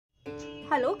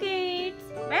Hello kids,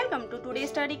 welcome to today's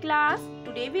study class.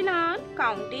 Today we learn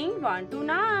counting 1 to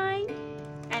 9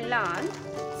 and learn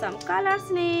some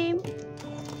colors name.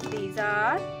 These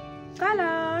are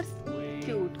colors,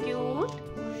 cute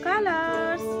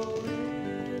colors.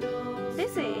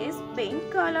 This is pink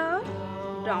color,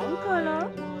 brown color,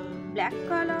 black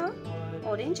color,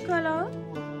 orange color,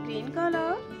 green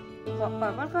color,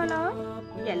 purple color,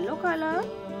 yellow color,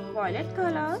 violet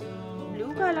color,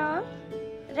 blue color,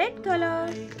 red color.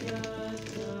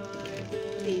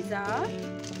 These are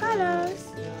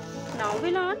colors. Now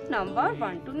we learn number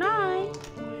 1 to 9.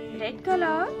 Red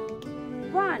color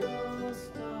 1.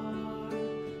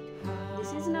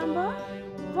 This is number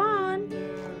 1.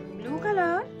 Blue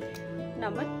color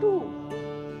number 2.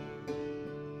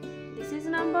 This is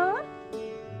number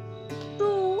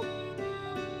 2.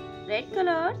 Red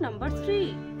color number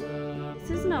 3. This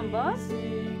is number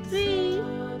 3.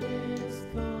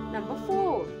 Number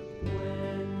 4.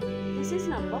 This is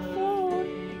number 4.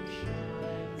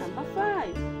 Number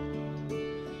 5.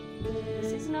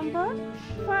 This is number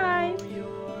 5.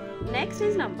 Next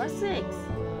is number 6.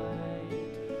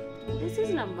 This is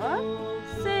number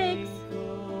 6.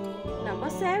 Number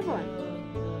 7.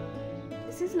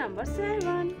 This is number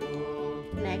 7.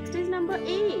 Next is number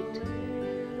 8.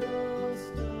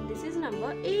 This is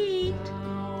number 8.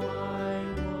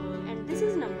 And this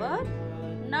is number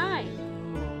 9.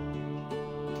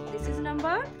 This is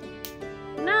number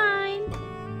 9.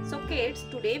 So kids,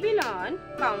 today we learn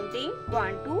counting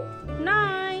 1 to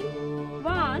 9.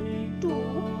 1, 2,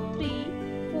 3,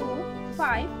 4,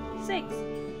 5, 6,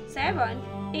 7,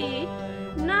 8,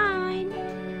 9.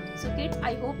 So kids,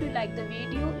 I hope you like the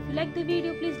video. If you like the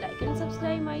video, please like and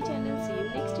subscribe my channel. See you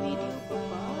next video.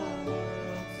 Bye.